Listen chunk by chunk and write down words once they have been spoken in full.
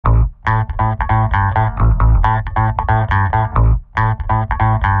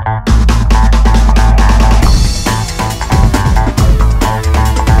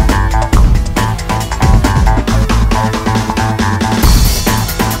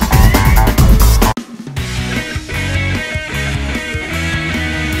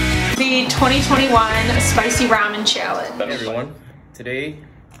2021 Spicy Ramen Challenge. Hey everyone, today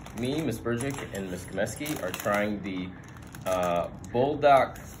me, Miss Burjic, and Miss Kameski are trying the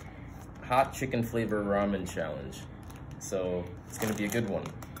Bulldog Hot Chicken Flavor Ramen Challenge. So it's gonna be a good one.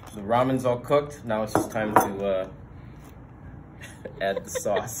 The ramen's all cooked, now it's just time to add the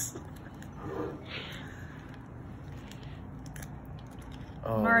sauce.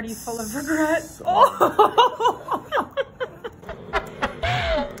 Oh, I'm already full of regret. So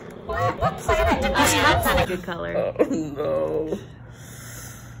Good color. Oh no.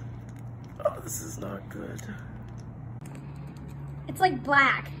 Oh, this is not good. It's like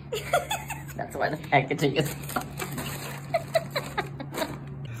black. That's why the packaging is.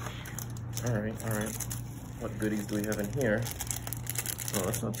 Alright. What goodies do we have in here? Oh,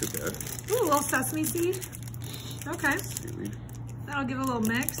 that's not too bad. Ooh, a little sesame seed. Okay, Seaweed. that'll give a little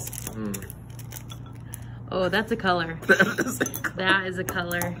mix. Oh, that's a color. That is a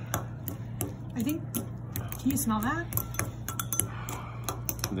color. I think, can you smell that?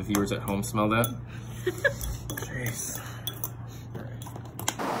 The viewers at home smell that? Jeez.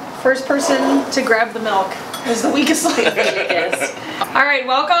 First person to grab the milk is the weakest link. Yes. All right,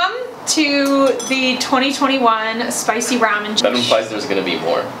 welcome to the 2021 Spicy Ramen That Challenge. implies there's gonna be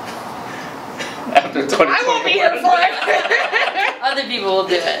more. After 2021. I won't be here for it. Other people will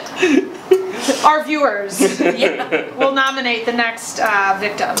do it. Our viewers Yeah. will nominate the next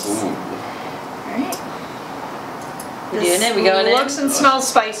victims. Ooh. All right. We doing it? We going in? Looks and smells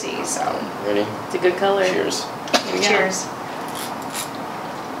spicy, so Ready? It's a good color. Cheers. Here we go. cheers.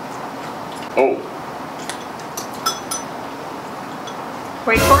 Oh.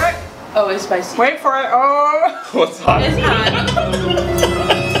 Wait for it. Oh, it's spicy. Wait for it. Oh. What's hot? It's hot.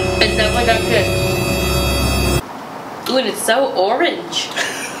 It's definitely got good. Ooh, and it's so orange.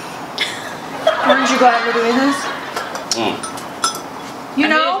 Aren't you glad we're doing this? You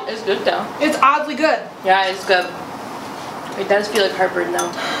know, it's good though. it's oddly good. Yeah, it's good. It does feel like heartburn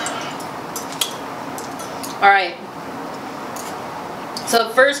though. Alright. So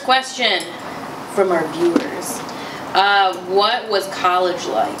first question from our viewers. What was college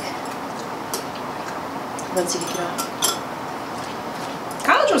like? Let's see if you know.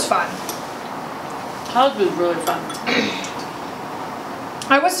 College was fun. College was really fun.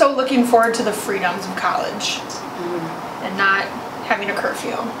 I was so looking forward to the freedoms of college and not having a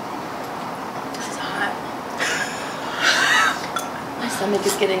curfew. This is hot. My stomach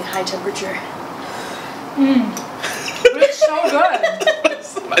is getting high temperature. But it's so good.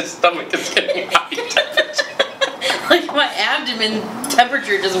 My stomach is getting high temperature. Like my abdomen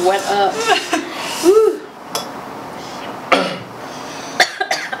temperature just went up. Whew.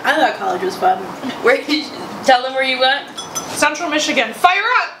 I thought college was fun. Where did you tell them where you went? Central Michigan, fire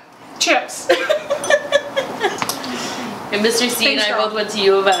up! Chips. And Mr. C and Thanks, I girl. both went to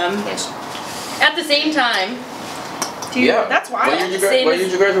U of M at the same time. Dude, that's wild. When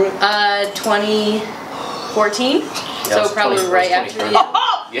did you graduate? 2014. Yeah, So probably right after the.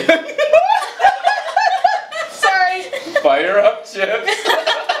 Oh! Yeah. Sorry. Fire up, chips.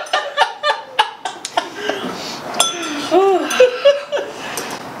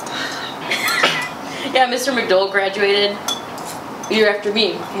 Yeah, Mr. McDowell graduated a year after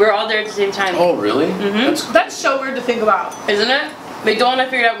me. We were all there at the same time. Oh, really? That's so weird to think about. Isn't it? McDowell and I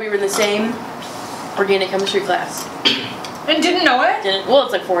figured out we were in the same organic chemistry class. And didn't know it? Well,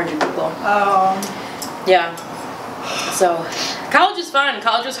 it's like 400 people. Oh. Yeah. So, college was fun.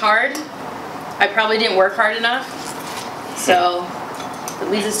 College was hard. I probably didn't work hard enough. So, that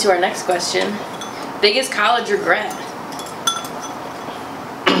leads us to our next question. Biggest college regret?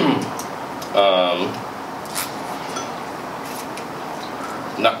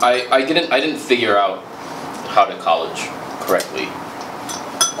 No, I didn't figure out how to college correctly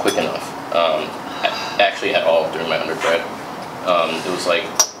quick enough. Actually, at all during my undergrad. It was like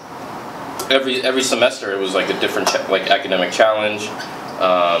every semester it was like a different academic challenge.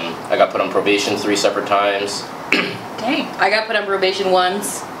 I got put on probation 3 separate times. Dang. I got put on probation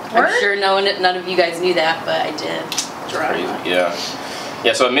once. Word? I'm sure none of you guys knew that, but I did. Crazy. Yeah.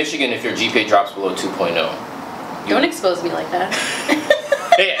 Yeah, so in Michigan, if your GPA drops below 2.0. Don't expose me like that.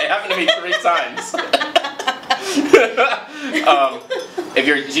 Hey, it happened to me 3 times. If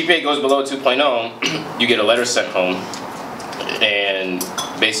your GPA goes below 2.0, you get a letter sent home. And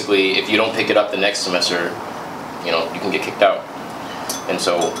basically, if you don't pick it up the next semester, you know, you can get kicked out. And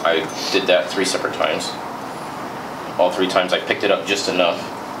so I did that 3 separate times. All 3 times I picked it up just enough.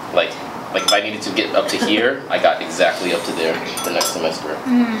 Like if I needed to get up to here, I got exactly up to there the next semester.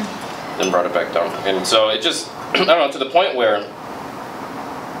 Then brought it back down. And so it just, I don't know, to the point where,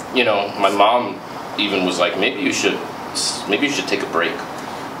 you know, my mom even was like, maybe you should take a break.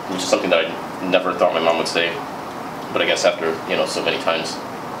 which is something that I never thought my mom would say. But I guess after, so many times,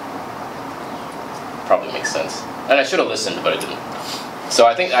 probably makes sense. And I should have listened, but I didn't. So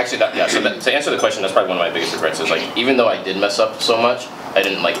I think actually to answer the question, that's probably one of my biggest regrets is like, even though I did mess up so much, I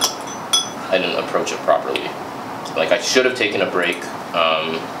didn't approach it properly. Like I should have taken a break.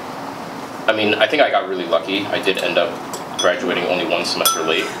 I mean, I think I got really lucky. I did end up graduating only one semester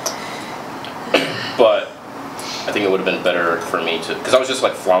late. But I think it would have been better for me to, because I was just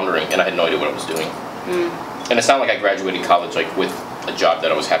like floundering and I had no idea what I was doing. And it's not like I graduated college like with a job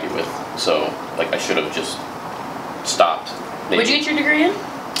that I was happy with. So like I should have just stopped. Maybe. What'd you get your degree in?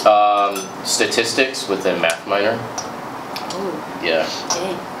 Statistics with a math minor. Oh. Yeah.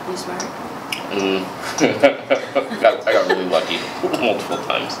 Dang, you smart. I got really lucky multiple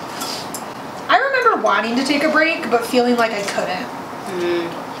times. I remember wanting to take a break, but feeling like I couldn't.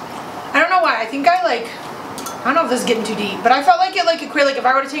 I don't know why. I think I don't know if this is getting too deep, but I felt like it equated, like if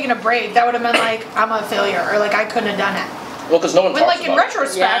I would have taken a break, that would have meant like I'm a failure or like I couldn't have done it. Well, because no one when talks like in about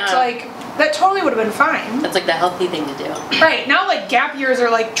retrospect, like that totally would have been fine. That's like the healthy thing to do. Right, now like gap years are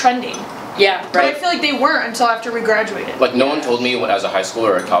like trending. Yeah, But I right. feel like they weren't until after we graduated. Like no one told me as a high schooler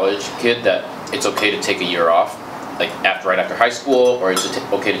or a college kid that it's okay to take a year off, like right after high school, or it's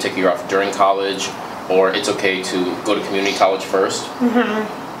okay to take a year off during college, or it's okay to go to community college first.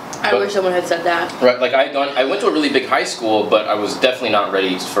 I wish someone had said that. Right, like I went to a really big high school, but I was definitely not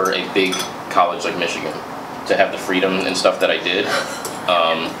ready for a big college like Michigan to have the freedom and stuff that I did.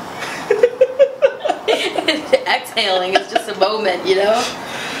 Exhaling is just a moment,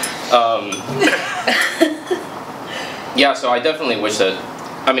 Yeah, so I definitely wish that.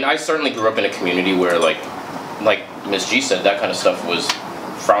 I mean, I certainly grew up in a community where like Ms. G said, that kind of stuff was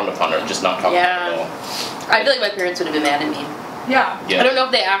frowned upon or just not talked about at all. I feel like my parents would have been mad at me. Yeah. I don't know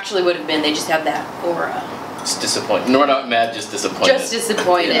if they actually would have been. They just have that aura. It's disappointed. No, we're not mad, just disappointed. Just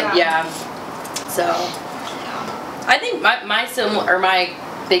disappointed, yeah. So, I think my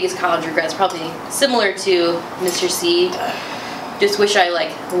biggest college regrets probably similar to Mr. C. Just wish I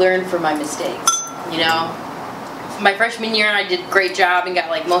learned from my mistakes. My freshman year I did a great job and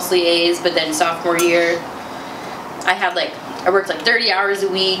got mostly A's, but then sophomore year I had I worked 30 hours a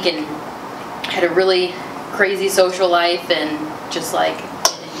week and had a really crazy social life and just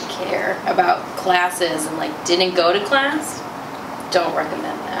didn't care about classes and didn't go to class. Don't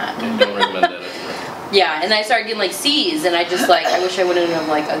recommend that. Don't recommend that. Yeah, and I started getting C's and I just I wish I wouldn't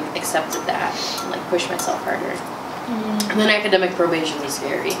have accepted that and pushed myself harder. And then academic probation was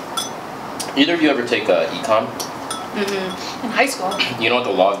scary. Either of you ever take econ? In high school. You know what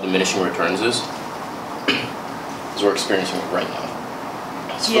the law of diminishing returns is? Because we're experiencing it right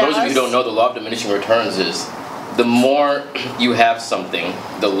now. So for those of you who don't know, the law of diminishing returns is the more you have something,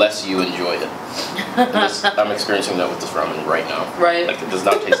 the less you enjoy it. I'm experiencing that with this ramen right now. Right. It does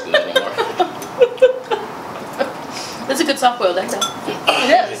not taste good anymore. That's a good soft-boiled egg, though.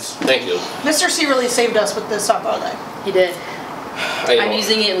 It is. Thank you. Mr. C really saved us with this soft-boiled egg. He did. I'm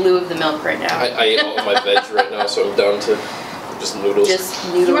using it in lieu of the milk right now. I ate all my veg right now, so I'm down to just noodles. Just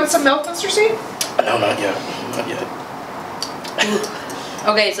noodles. You want some milk, Mr. C? No, not yet. Not yet.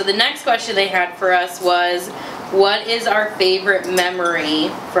 Okay, so the next question they had for us was, what is our favorite memory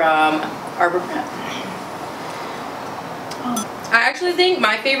from Arbor Prep? I actually think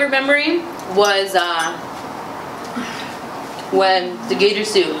my favorite memory was when the gator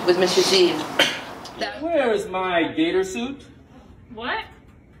suit with Mr. C. Where is my gator suit? What?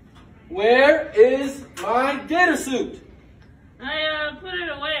 Where is my gator suit? I put it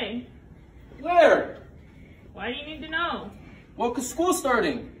away. Where? Why do you need to know? Well, 'cause school's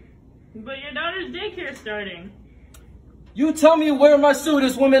starting. But your daughter's daycare's starting. You tell me where my suit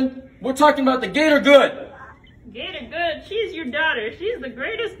is, woman. We're talking about the gator good. Gator good, she's your daughter. She's the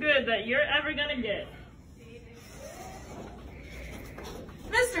greatest good that you're ever gonna get.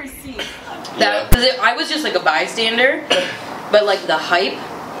 Mr. C. I was just a bystander, but the hype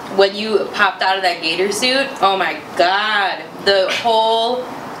when you popped out of that gator suit, oh my god, the whole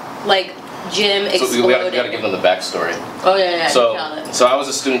gym exploded. So we gotta give them the backstory. Oh yeah. So I was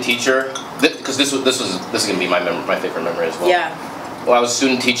a student teacher because this is gonna be my favorite memory as well. Yeah. Well, I was a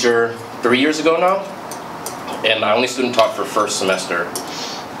student teacher 3 years ago now, and I only student taught for first semester.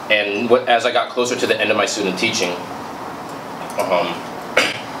 And as I got closer to the end of my student teaching,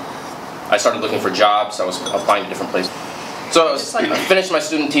 I started looking for jobs. I was applying to different places. So I finished my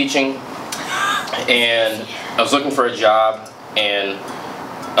student teaching, and I was looking for a job, and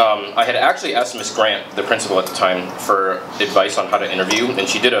I had actually asked Miss Grant, the principal at the time, for advice on how to interview, and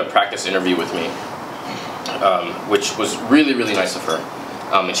she did a practice interview with me, which was really, really nice of her.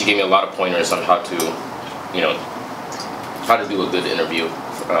 And she gave me a lot of pointers on how to do a good interview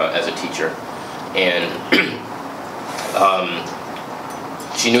as a teacher, and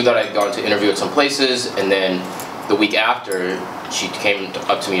she knew that I'd gone to interview at some places, and then the week after, she came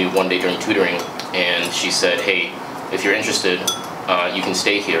up to me one day during tutoring, and she said, "Hey, if you're interested, you can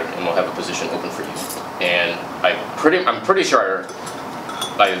stay here, and we'll have a position open for you." And I'm pretty sure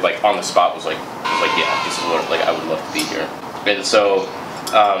I like on the spot was like, yeah, this is what like I would love to be here. And so,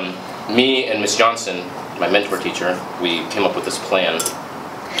 me and Miss Johnson, my mentor teacher, we came up with this plan.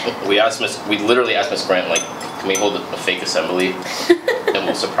 We literally asked Miss Grant, like, can we hold a fake assembly, and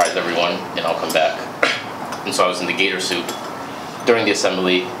we'll surprise everyone, and I'll come back. And so I was in the gator suit during the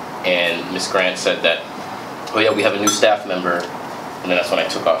assembly, and Miss Grant said that, oh yeah, we have a new staff member, and then that's when I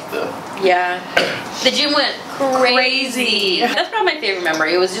took off the... Yeah. The gym went crazy. That's probably my favorite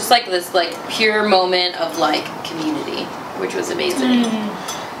memory. It was just like this like pure moment of like community, which was amazing.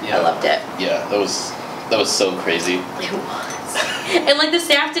 Yeah. I loved it. Yeah, that was so crazy. It was. And like the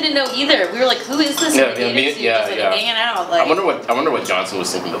staff didn't know either. We were like, "Who is this?" Yeah, just like hanging out. Like, I wonder what Johnson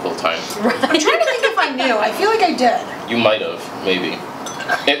was thinking the whole time. Right. I'm trying to think if I knew. I feel like I did. You might have, maybe.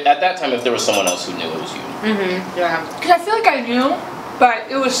 At that time, if there was someone else who knew, it was you. Mm-hmm. Yeah. Because I feel like I knew,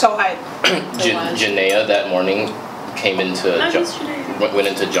 but it was so hype. Janaea that morning came into went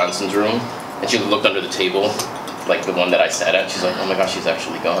into Johnson's room, and she looked under the table, like the one that I sat at. She's like, "Oh my gosh, she's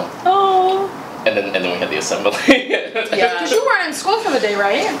actually gone." Oh. And then we had the assembly. Yeah. Because you weren't in school for the day,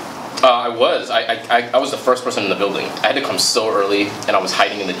 right? I was. I was the first person in the building. I had to come so early, and I was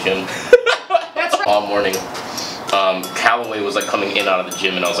hiding in the gym. That's right. All morning. Callaway was like coming in and out of the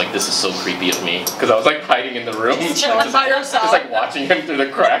gym, and I was like, this is so creepy of me, because I was like hiding in the room, Just chilling by yourself. just like watching him through the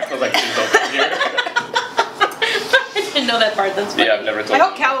cracks. I was like, please don't come here. I didn't know that part. That's funny. Yeah, I've never told. I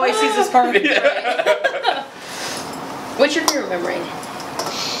hope Callaway sees this part. Yeah. What's your favorite memory?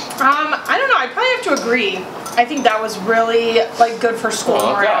 I don't know. I probably have to agree. I think that was really like good for school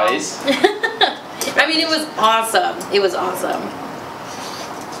morale. Guys. I mean, it was awesome. It was awesome.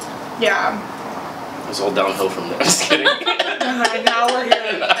 Yeah. It was all downhill from there. Just kidding. Now we're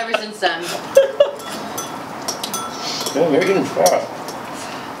here. Ever since then. Yeah, you're getting fat.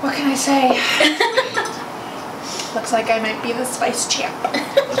 What can I say? Looks like I might be the spice champ.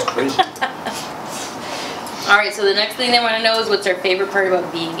 That's crazy. Alright, so the next thing they want to know is what's our favorite part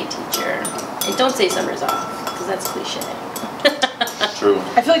about being a teacher. And don't say summers off, because that's cliche. True.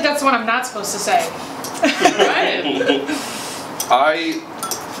 I feel like that's the one I'm not supposed to say. Right.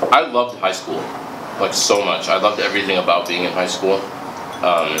 I loved high school, like so much. I loved everything about being in high school.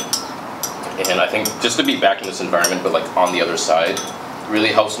 And I think just to be back in this environment, but like on the other side, really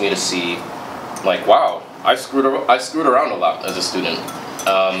helps me to see, like, wow, I screwed around a lot as a student.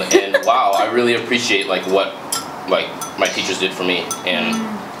 And wow, I really appreciate like what like my teachers did for me, and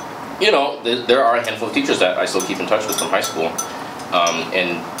you know, there are a handful of teachers that I still keep in touch with from high school,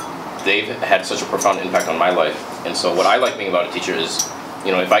 and they've had such a profound impact on my life. And so what I like being about a teacher is,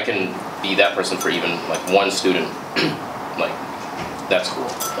 you know, if I can be that person for even like one student, like that's cool.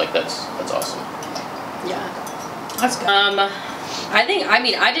 Like that's awesome. Yeah. That's good.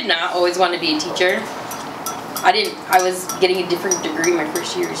 I did not always want to be a teacher. I was getting a different degree my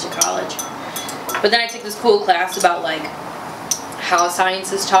first year to college. But then I took this cool class about like how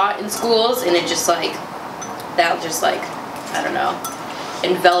science is taught in schools, and it just like, that just like, I don't know,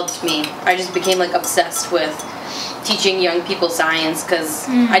 enveloped me. I just became like obsessed with teaching young people science, because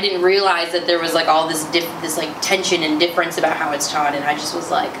I didn't realize that there was like all this like tension and difference about how it's taught, and I just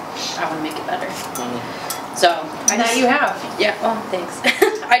was like, I want to make it better. So Now you have. Yeah, oh, thanks.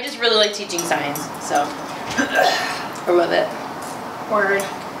 I just really like teaching science, so I love it. Word.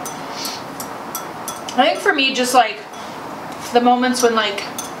 I think for me, just like the moments when like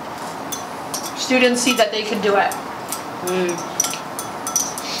students see that they can do it.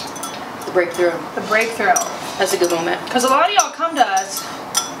 The breakthrough. The breakthrough. That's a good moment. Because a lot of y'all come to us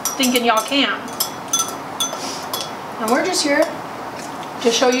thinking y'all can't. And we're just here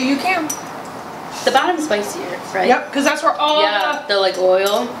to show you can. The bottom's spicier, right? Yep, because that's where all the like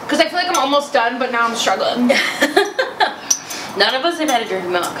oil. Because I feel like I'm almost done, but now I'm struggling. None of us have had a drink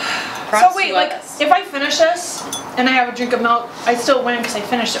of milk. So wait, like, if I finish this and I have a drink of milk, I still win because I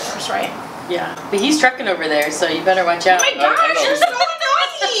finished it first, right? Yeah, but he's trucking over there, so you better watch out. Oh my gosh, you're so annoying!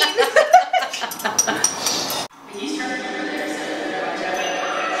 He's trucking over there, so you better watch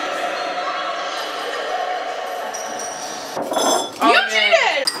out. You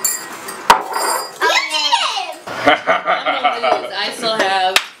cheated! I'm gonna lose. I still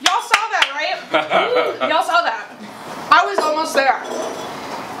have. Y'all saw that, right? Y'all saw that. I was almost there.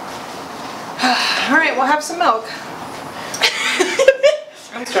 Alright, we'll have some milk.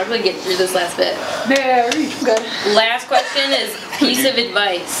 I'm struggling to get through this last bit. Very good. Last question is, Piece of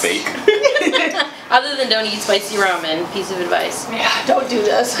advice. Fake. Other than don't eat spicy ramen, piece of advice. Yeah, don't do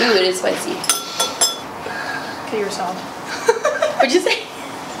this. Ooh, it is spicy. Kill yourself. What'd you say?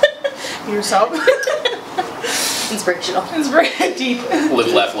 Yourself. Inspirational. It's very deep.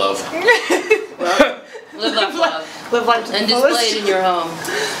 Live, laugh, love. Well, live, laugh, love. Live life to And the display fullest. it in your home.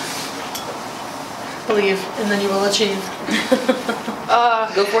 Believe, and then you will achieve.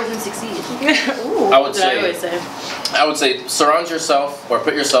 Go forth and succeed. Ooh. I would That's what I always say. say. I would say surround yourself or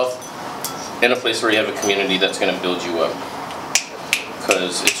put yourself in a place where you have a community that's going to build you up.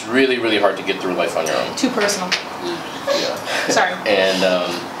 Because it's really, really hard to get through life on your own. Too personal. Yeah. Sorry. And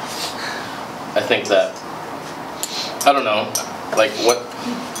I think that, I don't know, like what,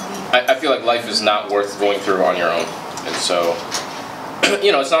 I feel like life is not worth going through on your own. And so,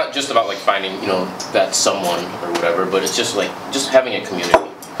 you know, it's not just about like finding, you know, that someone or whatever, but it's just like, just having a community.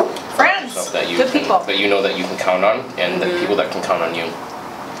 Friends. That you Good can, people. that you know that you can count on, and that people that can count on you.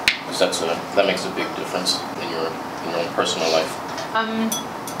 Because that makes a big difference in your own personal life.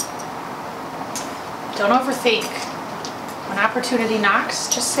 Don't overthink. When opportunity knocks,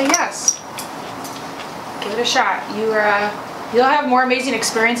 just say yes. Give it a shot. You'll have more amazing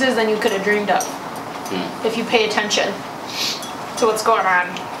experiences than you could have dreamed of if you pay attention to what's going on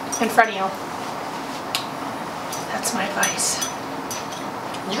in front of you. That's my advice.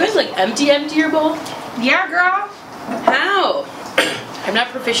 Did you guys like empty your bowl? Yeah, girl. How? I'm not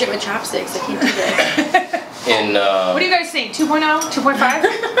proficient with chopsticks. I can't do that. What do you guys think? 2.0?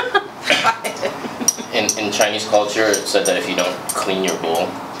 2.5? In Chinese culture, it said that if you don't clean your bowl,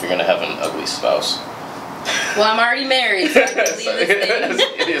 you're gonna have an ugly spouse. Well, I'm already married, so I can leave this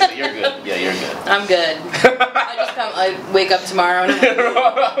thing. You're good. Yeah, you're good. I'm good. I wake up tomorrow and I'm like,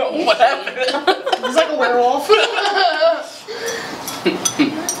 What happened? It's like a werewolf.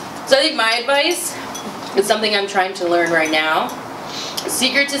 So I think my advice is something I'm trying to learn right now. The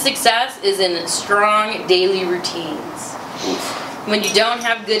secret to success is in strong daily routines. When you don't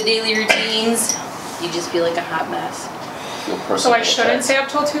have good daily routines, you just feel like a hot mess. So I shouldn't stay up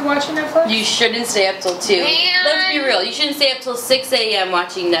till 2 watching Netflix? You shouldn't stay up till 2. Man. Let's be real. You shouldn't stay up till 6 a.m.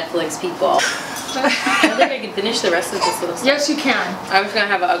 watching Netflix, people. I don't think I can finish the rest of this little stuff. Yes, you can. I'm just going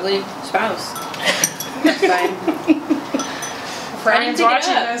to have an ugly spouse. That's fine. Brian's pick it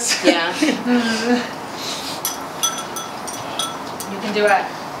watching up. this. Yeah. You can do it. I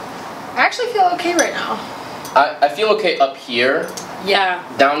actually feel okay right now. I feel okay up here. Yeah.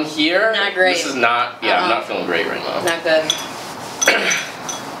 Down here, Not great. This is not. Yeah, I'm not feeling great right now. Not good.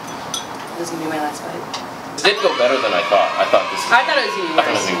 This is going to be my last bite. It did go better than I thought. I thought it was I thought it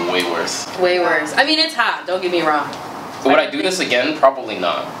gonna was be way worse. way worse. I mean, it's hot. Don't get me wrong. Would I do this again? Probably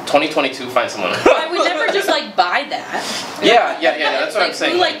not. 2022, find someone. I would never just like buy that. Yeah. That's what I'm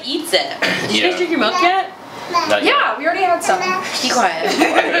saying. Who like eats it? Did you guys drink your milk yet? Not yet. Yeah, we already had some. Be quiet.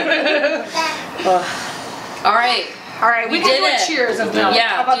 Ugh. All right. All right, we can did do a it. cheers of milk.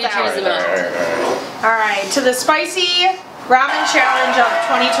 Yeah, How about do that? cheers of milk. All right, to the spicy ramen challenge of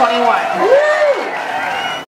 2021.